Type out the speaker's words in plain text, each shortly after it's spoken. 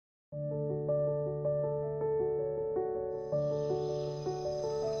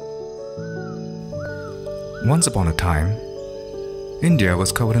Once upon a time, India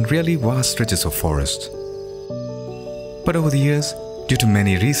was covered in really vast stretches of forest. But over the years, due to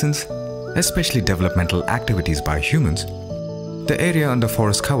many reasons, especially developmental activities by humans, the area under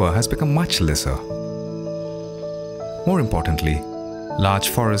forest cover has become much lesser. More importantly, large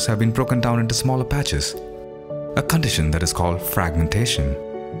forests have been broken down into smaller patches, a condition that is called fragmentation.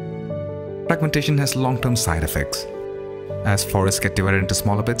 Fragmentation has long-term side effects. As forests get divided into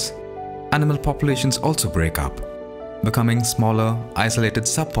smaller bits, animal populations also break up, becoming smaller, isolated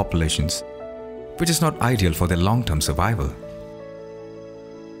subpopulations, which is not ideal for their long-term survival.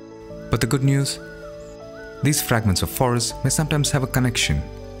 But the good news? These fragments of forest may sometimes have a connection.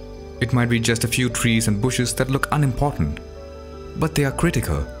 It might be just a few trees and bushes that look unimportant, but they are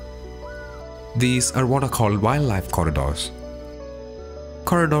critical. These are what are called wildlife corridors.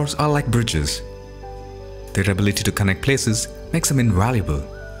 Corridors are like bridges. Their ability to connect places makes them invaluable.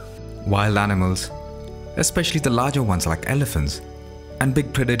 Wild animals, especially the larger ones like elephants, and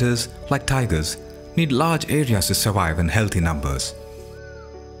big predators like tigers, need large areas to survive in healthy numbers.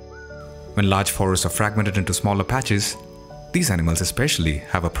 When large forests are fragmented into smaller patches, these animals especially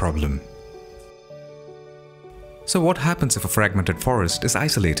have a problem. So what happens if a fragmented forest is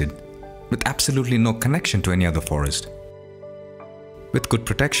isolated, with absolutely no connection to any other forest? With good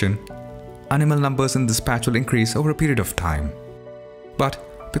protection, animal numbers in this patch will increase over a period of time. But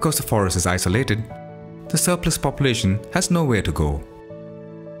because the forest is isolated, the surplus population has nowhere to go.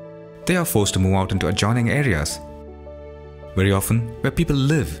 They are forced to move out into adjoining areas, very often where people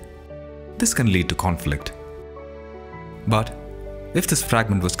live. This can lead to conflict. But if this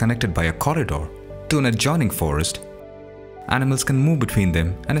fragment was connected by a corridor to an adjoining forest, animals can move between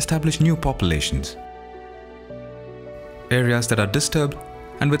them and establish new populations. Areas that are disturbed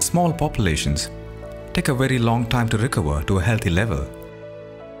and with small populations take a very long time to recover to a healthy level.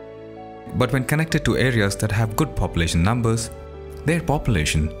 But when connected to areas that have good population numbers, their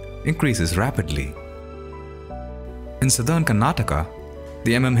population increases rapidly. In southern Karnataka,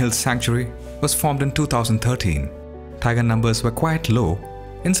 the Hills Sanctuary was formed in 2013. Tiger numbers were quite low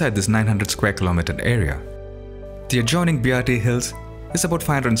inside this 900 square kilometer area. The adjoining BRT Hills is about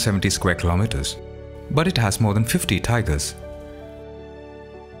 570 square kilometers, but it has more than 50 tigers.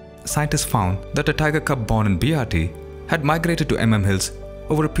 Scientists found that a tiger cub born in BRT had migrated to Hills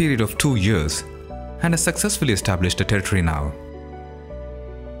over a period of 2 years and has successfully established a territory now.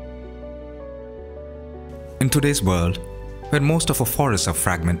 In today's world, where most of our forests are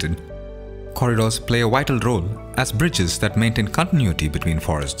fragmented, corridors play a vital role as bridges that maintain continuity between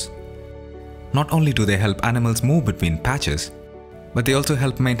forests. Not only do they help animals move between patches, but they also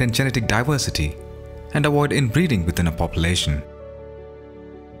help maintain genetic diversity and avoid inbreeding within a population.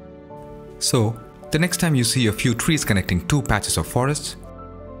 So, the next time you see a few trees connecting two patches of forests,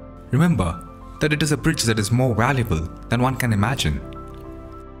 remember that it is a bridge that is more valuable than one can imagine.